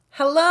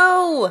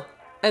Hello,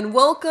 and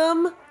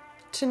welcome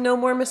to No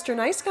More Mr.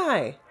 Nice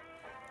Guy.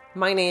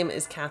 My name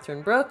is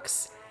Catherine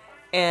Brooks,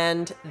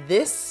 and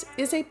this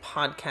is a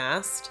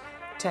podcast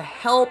to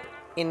help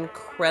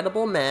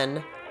incredible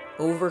men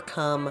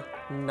overcome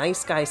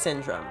nice guy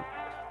syndrome.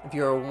 If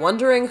you're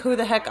wondering who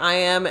the heck I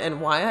am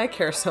and why I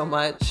care so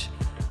much,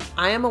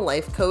 I am a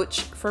life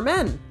coach for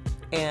men,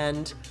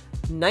 and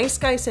nice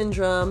guy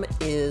syndrome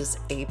is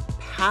a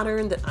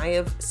pattern that I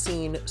have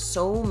seen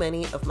so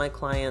many of my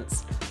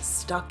clients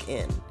stuck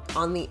in.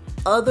 On the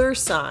other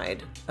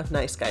side of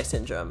nice guy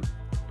syndrome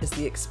is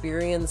the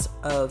experience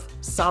of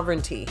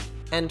sovereignty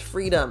and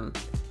freedom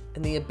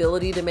and the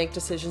ability to make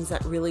decisions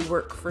that really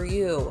work for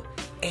you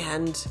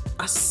and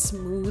a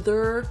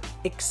smoother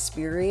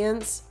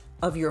experience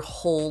of your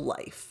whole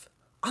life.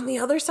 On the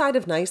other side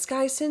of nice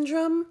guy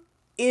syndrome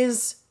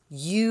is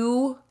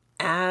you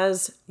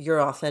as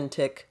your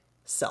authentic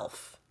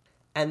self.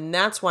 And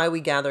that's why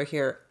we gather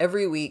here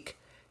every week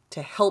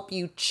to help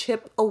you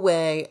chip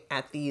away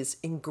at these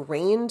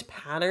ingrained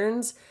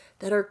patterns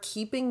that are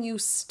keeping you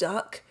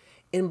stuck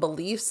in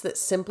beliefs that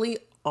simply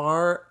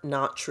are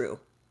not true.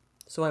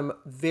 So I'm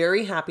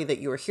very happy that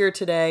you are here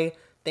today.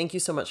 Thank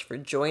you so much for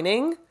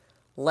joining.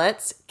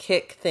 Let's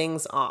kick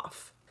things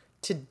off.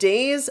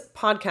 Today's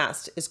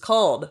podcast is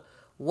called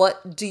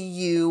What Do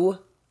You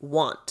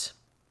Want?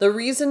 The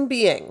reason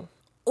being,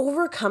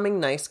 overcoming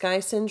nice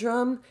guy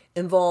syndrome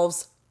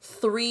involves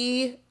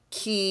 3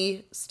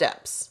 key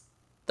steps.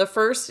 The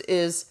first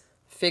is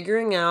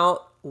figuring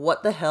out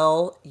what the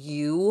hell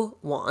you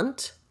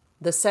want.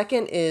 The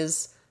second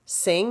is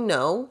saying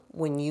no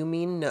when you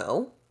mean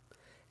no.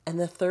 And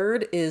the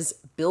third is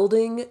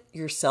building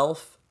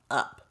yourself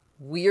up.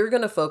 We're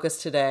going to focus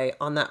today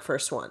on that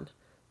first one,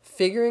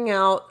 figuring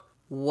out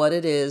what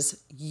it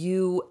is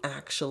you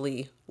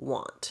actually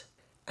want.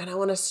 And I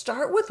want to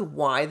start with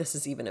why this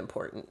is even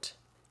important.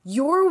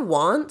 Your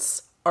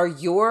wants are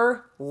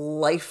your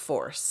life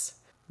force.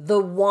 The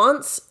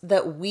wants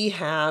that we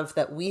have,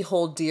 that we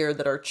hold dear,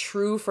 that are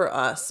true for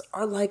us,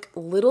 are like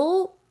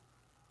little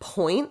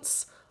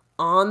points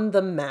on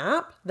the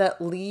map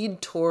that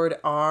lead toward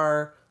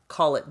our,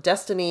 call it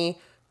destiny,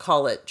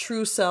 call it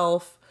true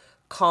self,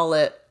 call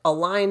it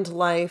aligned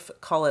life,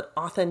 call it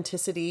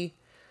authenticity.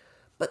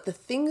 But the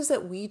things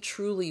that we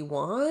truly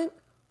want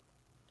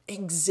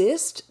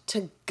exist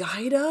to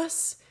guide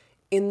us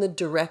in the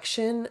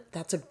direction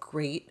that's a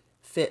great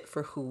fit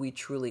for who we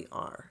truly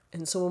are.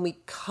 And so when we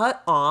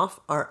cut off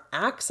our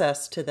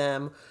access to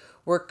them,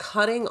 we're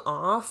cutting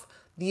off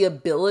the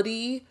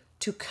ability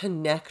to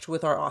connect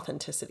with our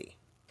authenticity.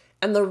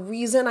 And the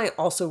reason I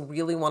also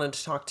really wanted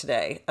to talk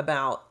today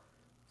about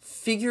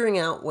figuring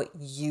out what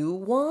you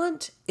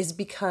want is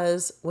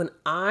because when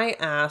I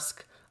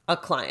ask a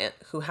client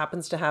who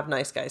happens to have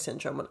nice guy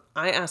syndrome, when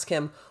I ask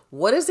him,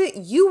 what is it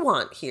you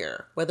want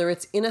here? Whether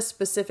it's in a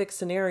specific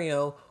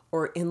scenario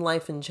or in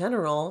life in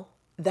general,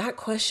 that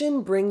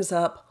question brings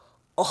up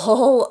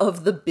all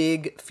of the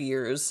big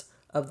fears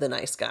of the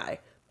nice guy.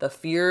 The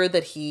fear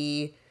that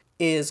he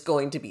is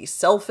going to be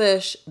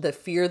selfish, the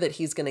fear that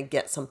he's going to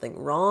get something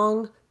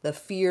wrong, the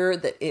fear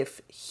that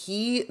if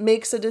he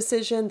makes a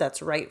decision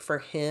that's right for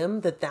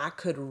him, that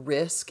could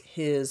risk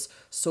his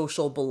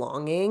social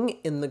belonging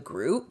in the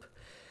group.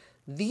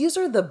 These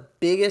are the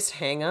biggest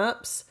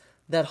hangups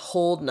that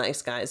hold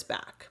nice guys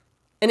back.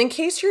 And in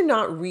case you're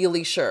not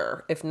really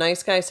sure if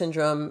nice guy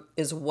syndrome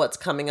is what's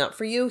coming up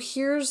for you,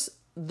 here's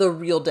the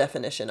real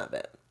definition of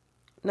it.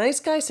 Nice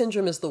guy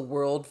syndrome is the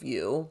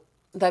worldview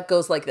that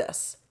goes like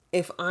this.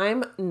 If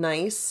I'm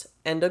nice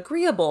and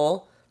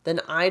agreeable,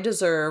 then I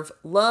deserve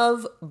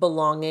love,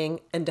 belonging,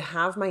 and to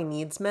have my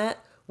needs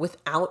met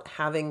without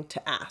having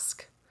to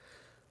ask.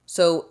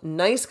 So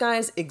nice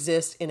guys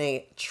exist in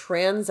a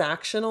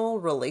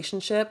transactional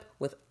relationship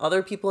with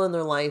other people in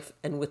their life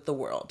and with the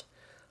world.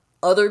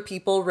 Other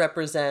people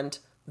represent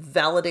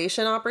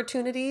validation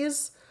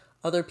opportunities.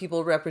 Other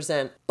people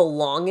represent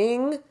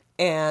belonging.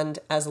 And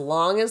as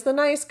long as the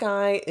nice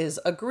guy is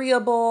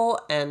agreeable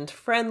and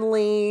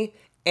friendly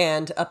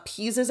and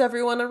appeases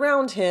everyone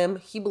around him,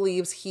 he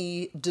believes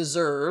he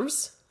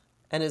deserves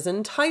and is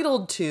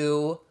entitled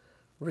to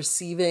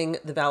receiving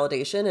the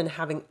validation and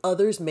having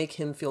others make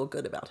him feel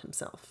good about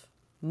himself.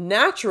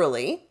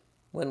 Naturally,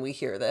 when we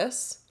hear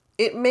this,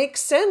 it makes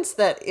sense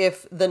that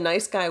if the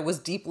nice guy was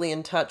deeply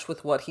in touch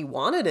with what he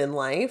wanted in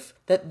life,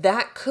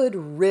 that could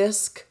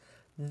risk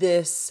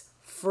this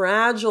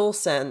fragile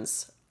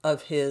sense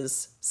of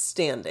his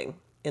standing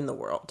in the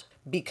world.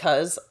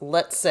 Because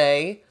let's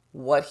say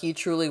what he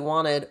truly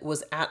wanted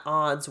was at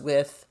odds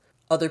with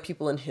other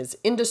people in his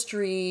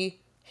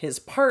industry, his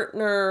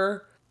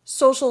partner,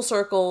 social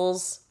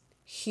circles.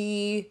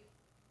 He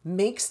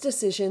makes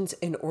decisions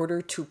in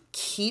order to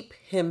keep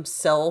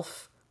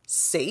himself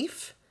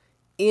safe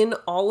in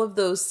all of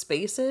those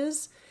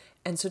spaces.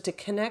 And so to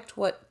connect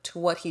to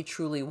what he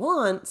truly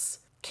wants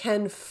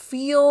can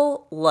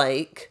feel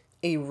like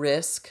a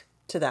risk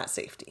to that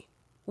safety.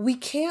 We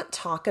can't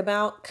talk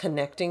about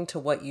connecting to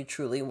what you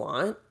truly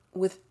want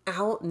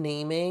without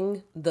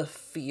naming the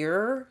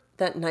fear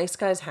that nice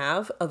guys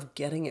have of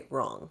getting it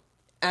wrong.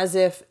 as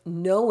if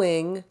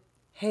knowing,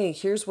 hey,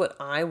 here's what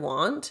I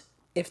want.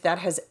 If that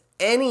has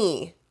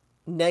any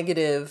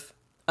negative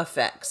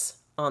effects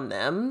on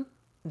them,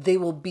 they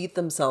will beat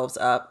themselves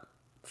up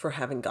for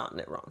having gotten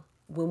it wrong.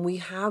 When we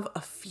have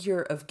a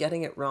fear of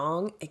getting it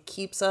wrong, it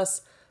keeps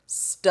us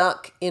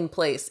stuck in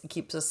place. It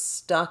keeps us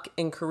stuck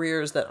in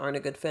careers that aren't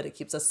a good fit. It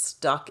keeps us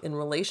stuck in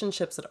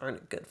relationships that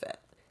aren't a good fit.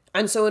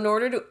 And so in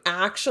order to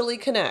actually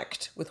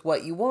connect with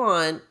what you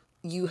want,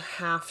 you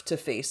have to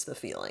face the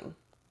feeling.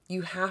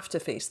 You have to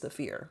face the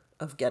fear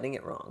of getting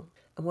it wrong.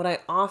 And what I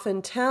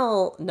often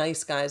tell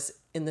nice guys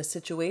in this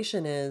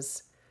situation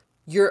is,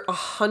 you're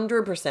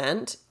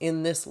 100%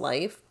 in this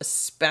life,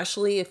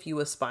 especially if you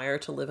aspire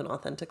to live an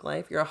authentic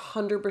life, you're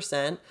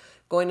 100%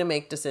 going to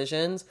make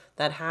decisions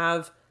that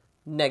have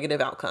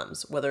negative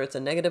outcomes, whether it's a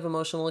negative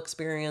emotional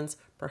experience,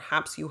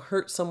 perhaps you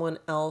hurt someone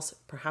else,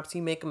 perhaps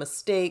you make a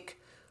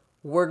mistake,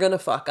 we're going to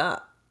fuck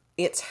up.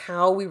 It's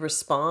how we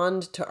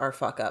respond to our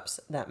fuck ups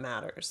that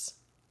matters.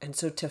 And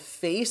so to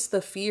face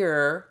the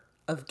fear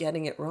of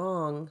getting it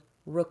wrong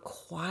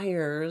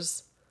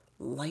requires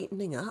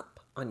lightening up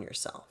on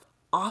yourself.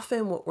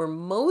 Often what we're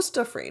most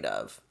afraid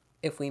of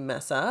if we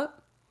mess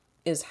up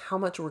is how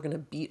much we're going to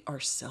beat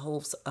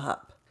ourselves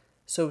up.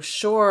 So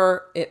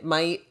sure, it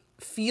might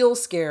feel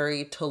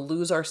scary to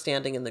lose our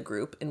standing in the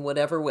group in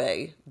whatever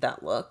way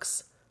that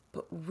looks,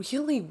 but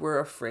really we're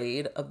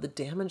afraid of the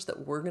damage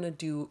that we're going to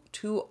do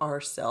to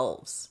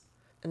ourselves.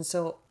 And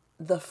so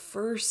the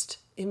first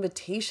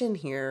invitation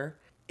here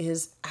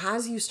is,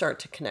 as you start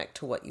to connect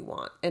to what you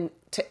want and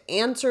to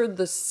answer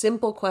the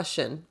simple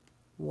question,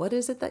 what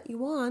is it that you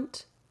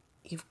want?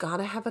 You've got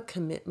to have a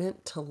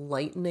commitment to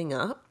lightening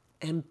up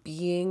and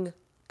being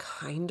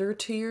kinder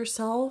to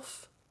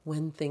yourself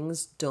when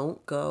things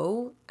don't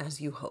go as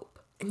you hope.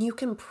 And you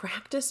can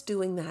practice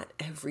doing that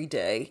every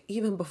day,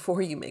 even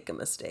before you make a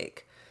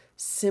mistake,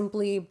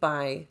 simply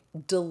by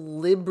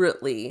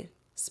deliberately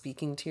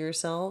speaking to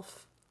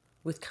yourself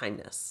with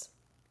kindness.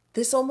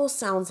 This almost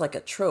sounds like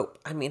a trope.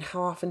 I mean,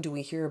 how often do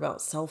we hear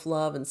about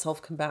self-love and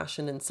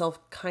self-compassion and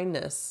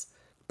self-kindness?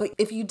 But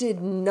if you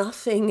did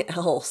nothing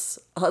else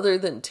other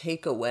than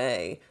take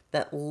away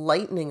that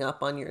lightening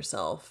up on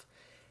yourself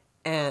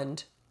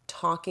and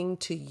talking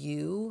to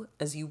you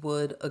as you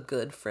would a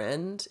good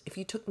friend, if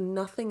you took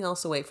nothing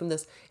else away from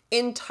this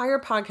entire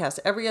podcast,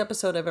 every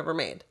episode I've ever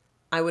made,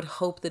 I would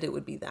hope that it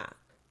would be that.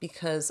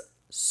 Because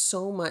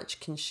so much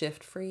can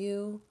shift for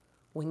you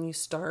when you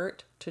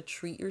start to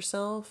treat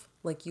yourself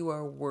like you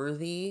are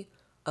worthy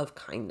of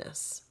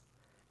kindness.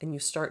 And you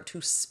start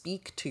to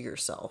speak to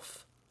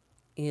yourself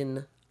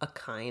in a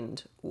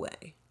kind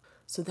way.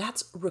 So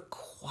that's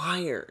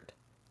required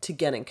to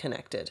getting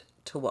connected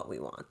to what we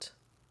want.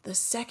 The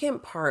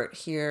second part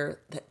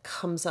here that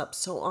comes up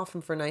so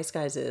often for nice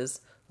guys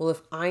is, well,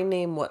 if I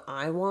name what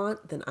I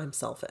want, then I'm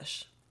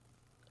selfish.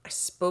 I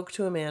spoke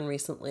to a man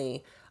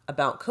recently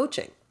about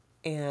coaching,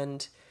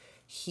 and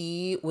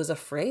he was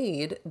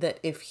afraid that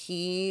if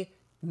he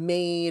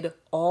made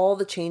all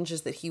the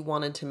changes that he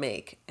wanted to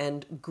make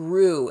and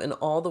grew in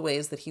all the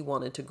ways that he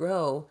wanted to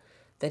grow,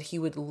 that he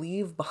would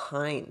leave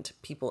behind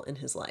people in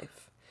his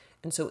life.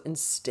 And so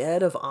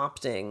instead of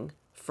opting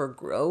for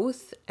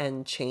growth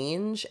and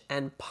change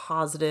and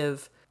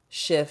positive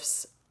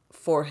shifts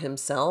for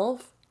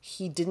himself,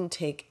 he didn't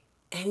take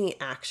any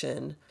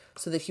action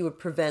so that he would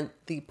prevent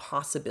the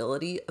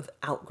possibility of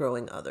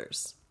outgrowing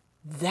others.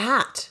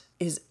 That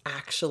is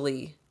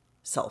actually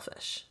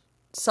selfish.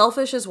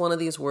 Selfish is one of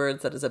these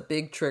words that is a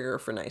big trigger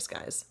for nice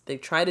guys. They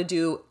try to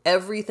do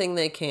everything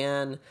they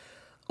can,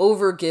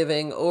 over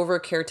giving, over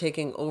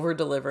caretaking, over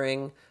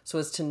delivering, so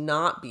as to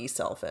not be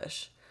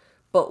selfish.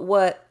 But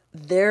what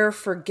they're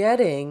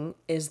forgetting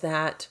is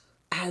that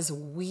as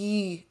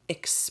we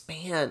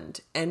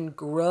expand and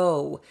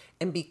grow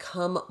and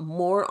become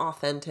more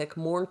authentic,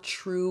 more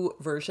true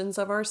versions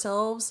of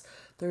ourselves,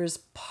 there's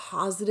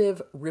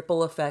positive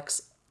ripple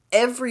effects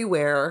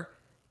everywhere,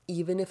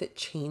 even if it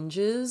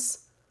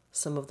changes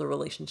some of the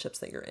relationships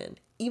that you're in,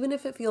 even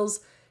if it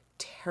feels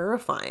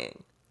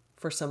terrifying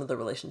for some of the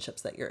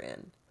relationships that you're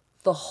in.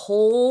 The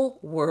whole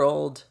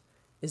world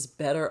is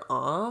better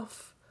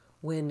off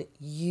when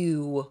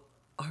you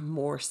are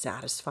more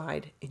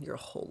satisfied in your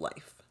whole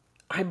life.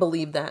 I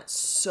believe that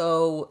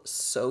so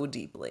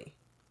deeply.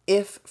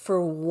 If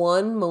for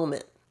one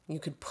moment you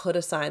could put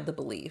aside the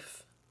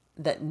belief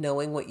that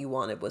knowing what you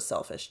wanted was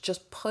selfish,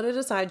 just put it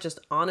aside, just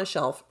on a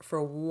shelf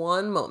for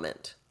one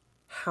moment,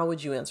 how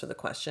would you answer the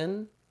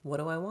question, what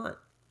do I want?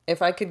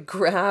 If I could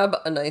grab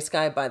a nice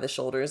guy by the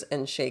shoulders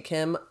and shake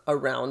him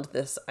around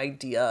this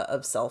idea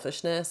of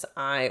selfishness,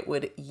 I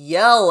would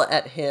yell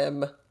at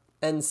him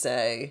and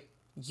say,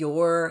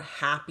 your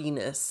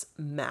happiness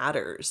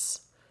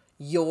matters.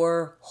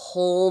 Your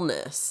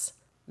wholeness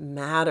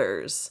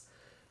matters.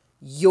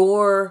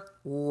 Your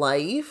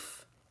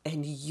life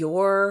and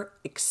your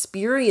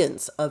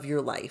experience of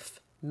your life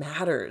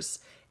matters.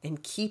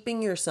 And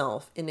keeping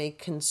yourself in a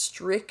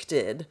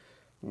constricted,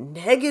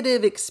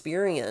 negative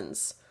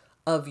experience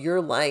of your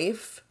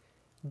life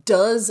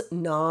does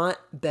not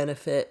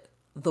benefit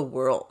the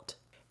world.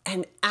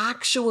 and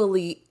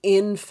actually,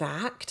 in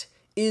fact,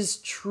 is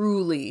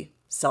truly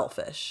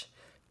selfish.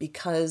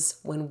 Because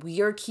when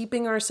we are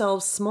keeping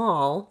ourselves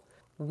small,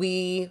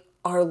 we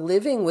are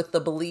living with the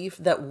belief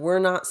that we're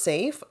not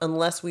safe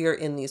unless we are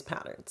in these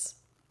patterns.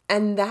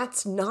 And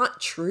that's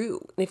not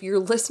true. And if you're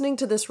listening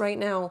to this right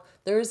now,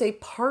 there is a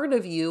part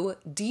of you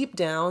deep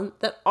down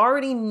that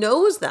already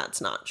knows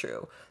that's not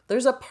true.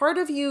 There's a part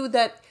of you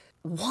that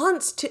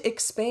wants to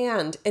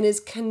expand and is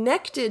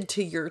connected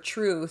to your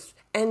truth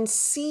and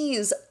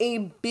sees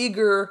a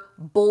bigger,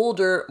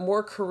 bolder,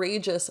 more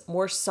courageous,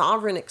 more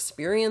sovereign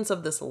experience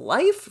of this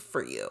life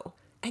for you.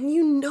 And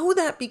you know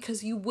that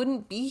because you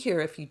wouldn't be here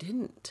if you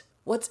didn't.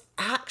 What's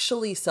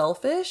actually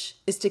selfish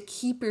is to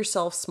keep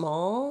yourself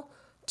small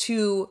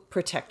to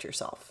protect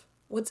yourself.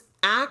 What's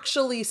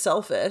actually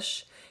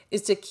selfish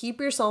is to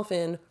keep yourself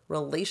in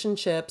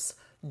relationships,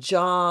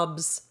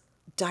 jobs,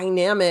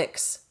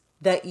 dynamics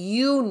that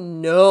you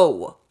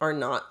know are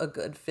not a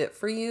good fit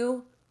for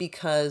you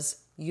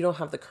because you don't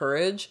have the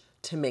courage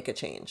to make a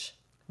change.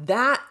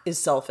 That is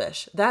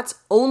selfish. That's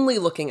only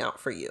looking out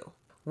for you.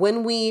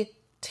 When we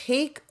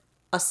take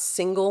a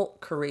single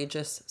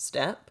courageous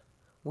step,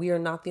 we are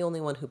not the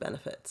only one who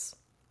benefits.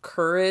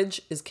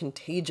 Courage is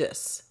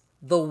contagious.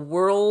 The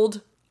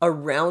world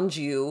around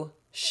you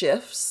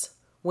shifts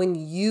when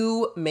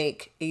you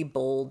make a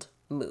bold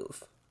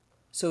move.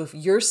 So if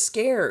you're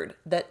scared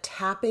that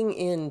tapping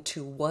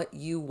into what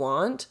you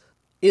want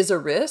is a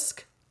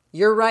risk,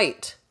 you're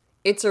right.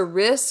 It's a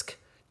risk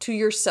to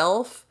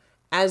yourself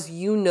as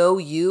you know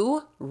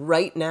you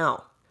right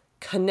now.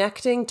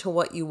 Connecting to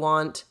what you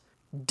want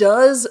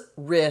does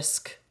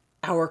risk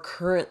our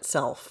current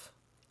self,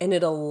 and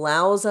it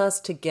allows us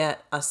to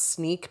get a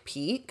sneak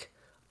peek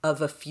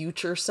of a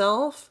future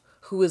self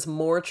who is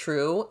more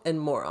true and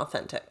more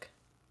authentic.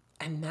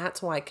 And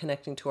that's why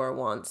connecting to our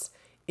wants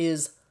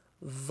is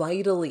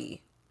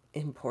vitally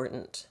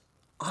important.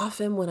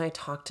 Often when I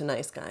talk to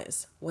nice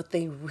guys, what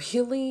they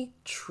really,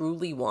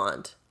 truly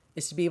want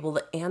is to be able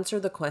to answer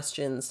the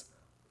questions,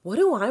 what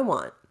do I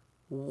want?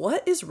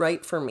 What is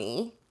right for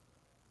me?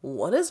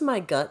 What does my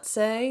gut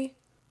say?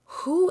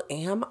 Who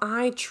am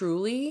I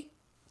truly?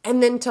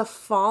 And then to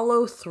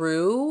follow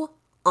through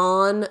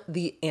on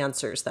the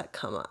answers that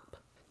come up,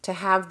 to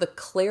have the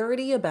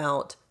clarity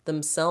about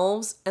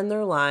themselves and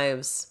their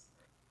lives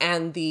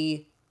and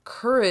the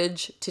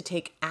courage to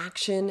take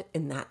action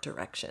in that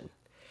direction.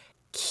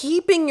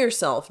 Keeping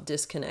yourself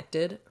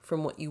disconnected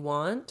from what you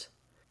want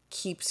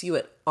keeps you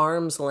at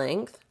arm's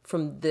length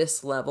from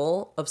this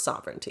level of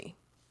sovereignty.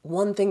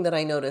 One thing that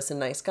I notice in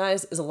nice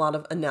guys is a lot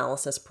of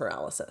analysis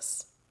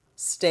paralysis.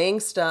 Staying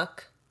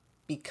stuck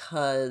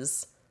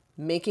because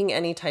making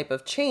any type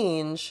of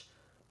change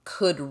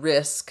could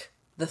risk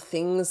the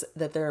things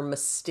that they're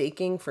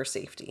mistaking for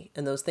safety.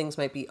 And those things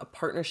might be a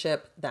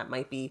partnership, that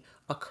might be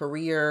a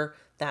career,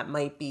 that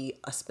might be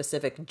a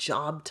specific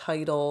job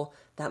title,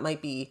 that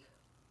might be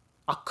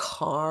a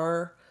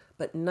car.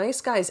 But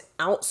nice guys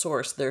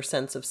outsource their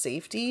sense of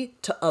safety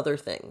to other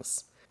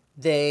things.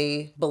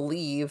 They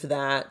believe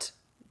that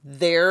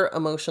their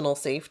emotional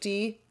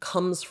safety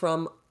comes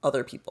from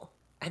other people.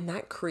 And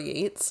that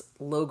creates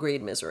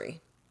low-grade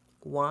misery.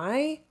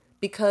 Why?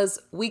 Because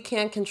we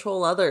can't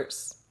control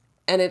others.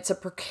 And it's a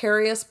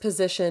precarious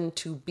position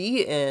to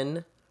be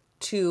in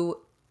to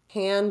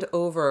hand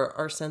over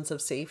our sense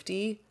of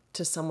safety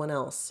to someone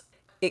else.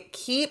 It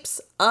keeps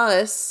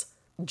us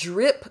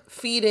drip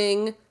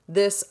feeding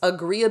this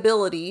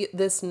agreeability,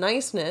 this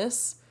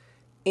niceness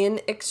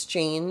in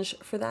exchange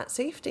for that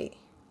safety.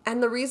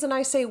 And the reason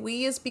I say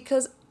we is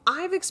because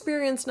I've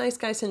experienced nice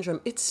guy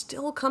syndrome. It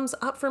still comes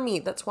up for me.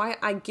 That's why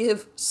I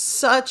give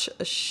such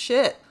a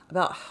shit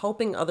about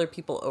helping other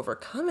people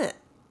overcome it.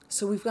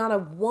 So we've got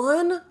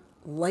to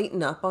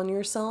lighten up on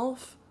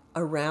yourself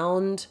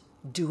around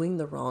doing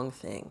the wrong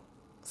thing.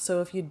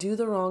 So if you do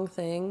the wrong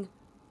thing,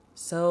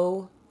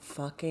 so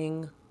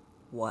fucking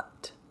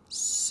what?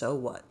 So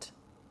what?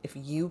 If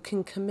you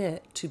can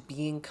commit to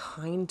being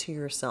kind to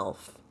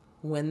yourself,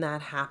 when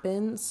that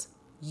happens,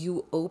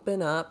 you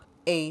open up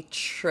a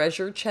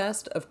treasure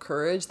chest of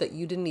courage that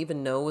you didn't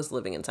even know was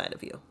living inside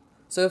of you.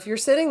 So if you're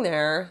sitting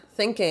there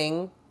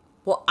thinking,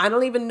 well, I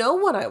don't even know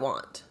what I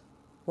want.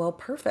 Well,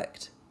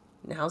 perfect.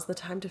 Now's the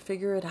time to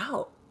figure it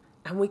out.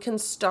 And we can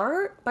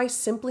start by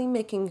simply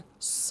making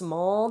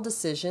small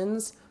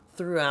decisions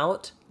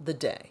throughout the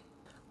day.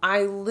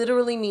 I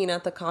literally mean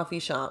at the coffee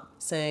shop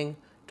saying,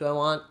 do I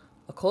want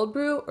a cold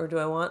brew or do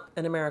I want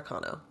an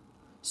Americano?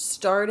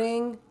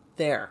 Starting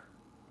there.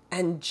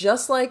 And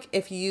just like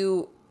if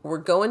you were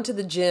going to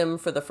the gym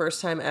for the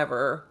first time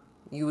ever,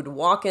 you would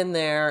walk in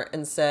there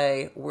and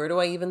say, where do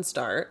I even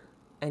start?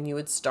 And you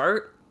would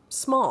start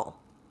small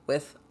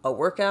with a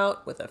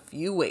workout with a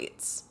few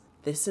weights.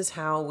 This is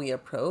how we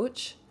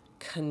approach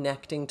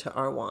connecting to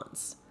our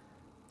wants.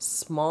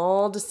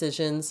 Small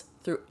decisions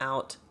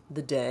throughout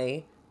the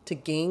day to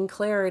gain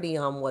clarity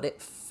on what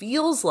it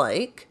feels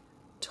like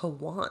to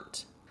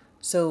want.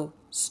 So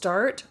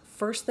start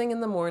first thing in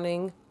the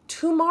morning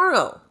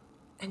tomorrow.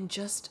 And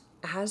just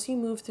as you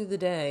move through the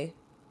day,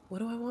 what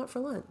do I want for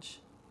lunch?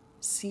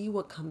 see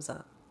what comes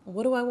up.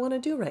 What do I want to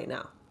do right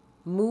now?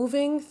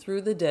 Moving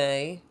through the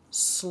day,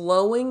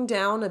 slowing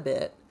down a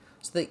bit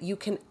so that you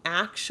can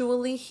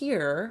actually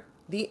hear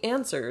the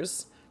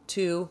answers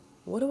to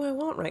what do I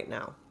want right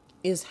now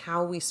is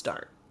how we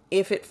start.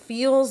 If it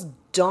feels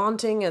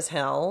daunting as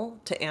hell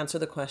to answer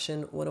the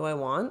question, what do I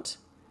want?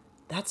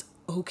 That's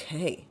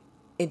okay.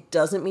 It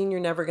doesn't mean you're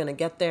never going to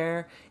get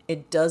there.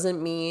 It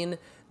doesn't mean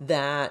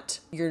that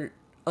you're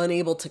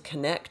unable to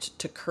connect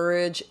to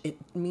courage. It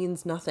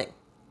means nothing.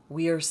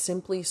 We are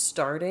simply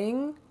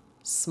starting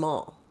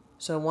small.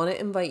 So I want to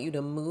invite you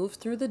to move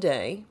through the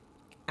day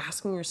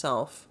asking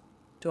yourself,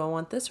 do I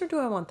want this or do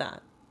I want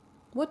that?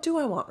 What do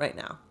I want right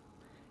now?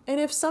 And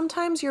if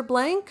sometimes you're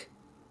blank,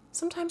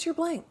 sometimes you're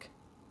blank.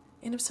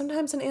 And if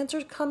sometimes an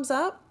answer comes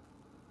up,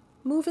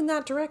 move in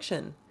that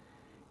direction.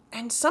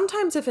 And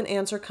sometimes if an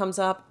answer comes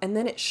up and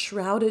then it's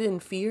shrouded in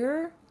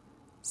fear,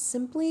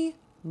 simply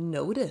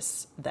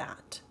notice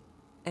that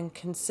and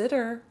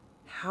consider,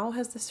 how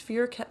has this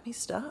fear kept me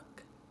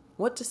stuck?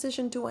 What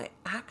decision do I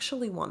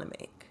actually want to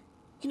make?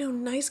 You know,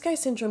 nice guy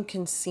syndrome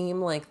can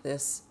seem like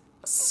this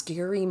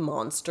scary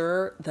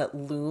monster that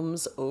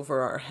looms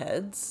over our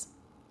heads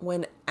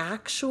when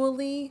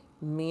actually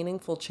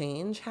meaningful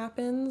change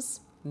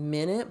happens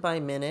minute by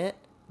minute,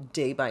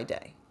 day by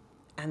day.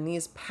 And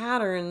these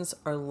patterns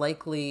are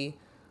likely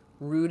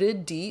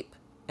rooted deep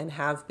and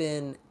have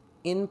been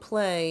in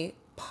play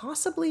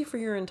possibly for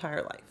your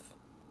entire life.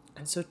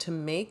 And so to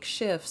make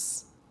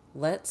shifts,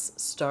 let's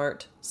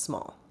start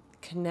small.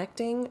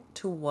 Connecting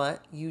to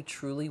what you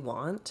truly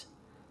want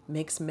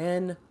makes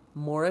men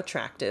more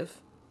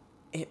attractive.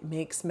 It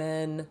makes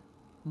men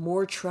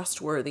more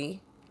trustworthy,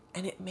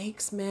 and it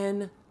makes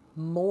men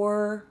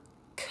more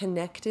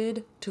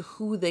connected to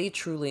who they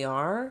truly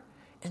are,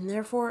 and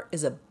therefore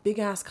is a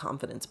big-ass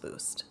confidence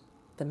boost.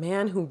 The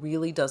man who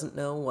really doesn't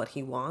know what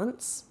he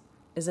wants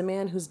is a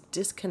man who's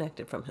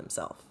disconnected from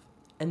himself.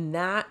 And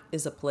that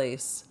is a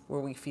place where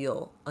we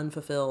feel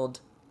unfulfilled,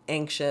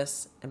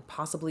 anxious, and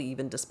possibly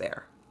even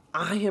despair.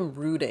 I am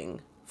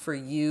rooting for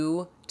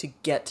you to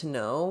get to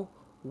know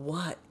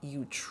what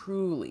you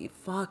truly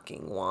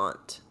fucking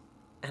want.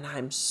 And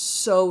I'm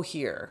so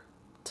here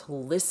to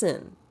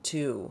listen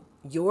to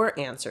your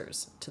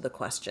answers to the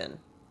question,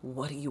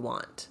 what do you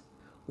want?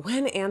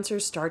 When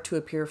answers start to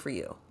appear for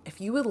you, if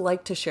you would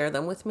like to share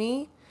them with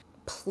me,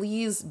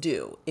 please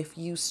do. If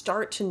you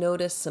start to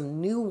notice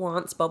some new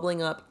wants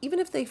bubbling up, even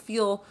if they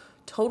feel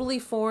totally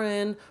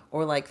foreign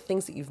or like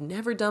things that you've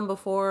never done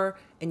before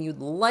and you'd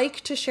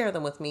like to share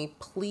them with me,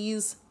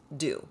 please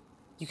do.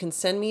 You can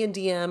send me a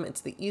DM.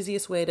 It's the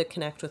easiest way to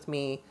connect with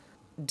me.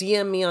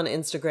 DM me on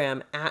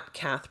Instagram at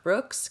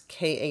KathBrooks,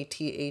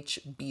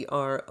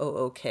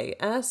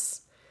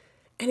 KathBrooks.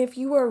 And if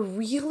you are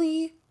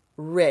really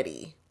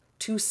ready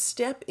to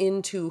step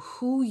into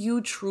who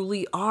you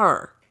truly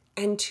are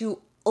and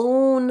to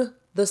own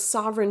the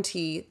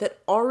sovereignty that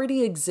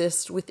already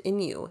exists within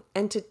you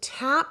and to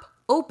tap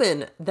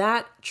open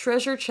that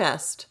treasure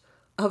chest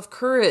of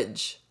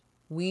courage,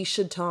 we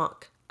should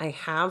talk. I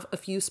have a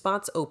few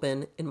spots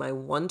open in my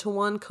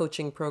one-to-one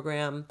coaching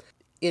program.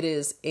 It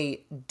is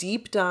a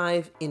deep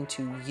dive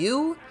into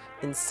you.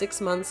 In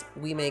 6 months,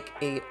 we make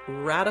a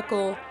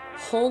radical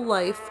whole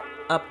life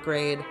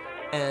upgrade,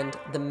 and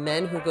the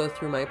men who go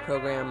through my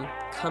program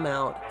come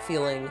out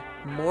feeling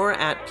more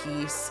at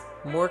peace,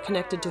 more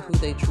connected to who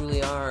they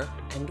truly are,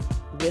 and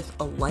with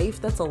a life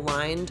that's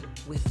aligned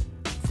with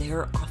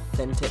their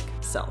authentic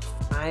self.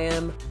 I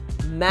am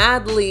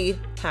madly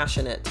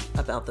passionate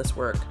about this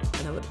work,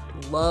 and I would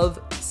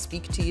love to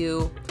speak to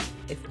you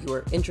if you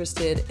are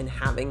interested in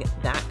having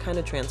that kind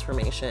of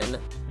transformation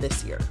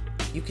this year.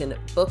 You can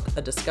book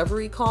a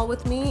discovery call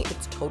with me.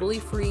 It's totally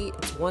free.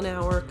 It's 1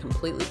 hour,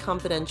 completely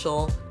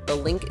confidential. The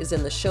link is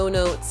in the show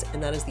notes,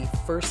 and that is the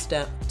first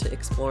step to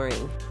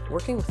exploring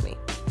working with me.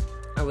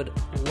 I would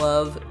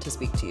love to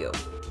speak to you.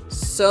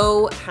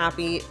 So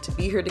happy to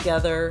be here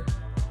together.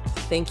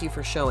 Thank you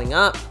for showing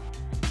up.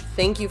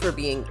 Thank you for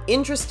being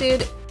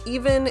interested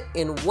even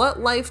in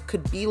what life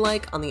could be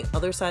like on the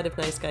other side of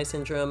nice guy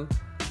syndrome.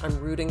 I'm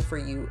rooting for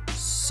you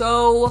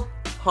so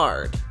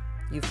hard.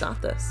 You've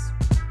got this.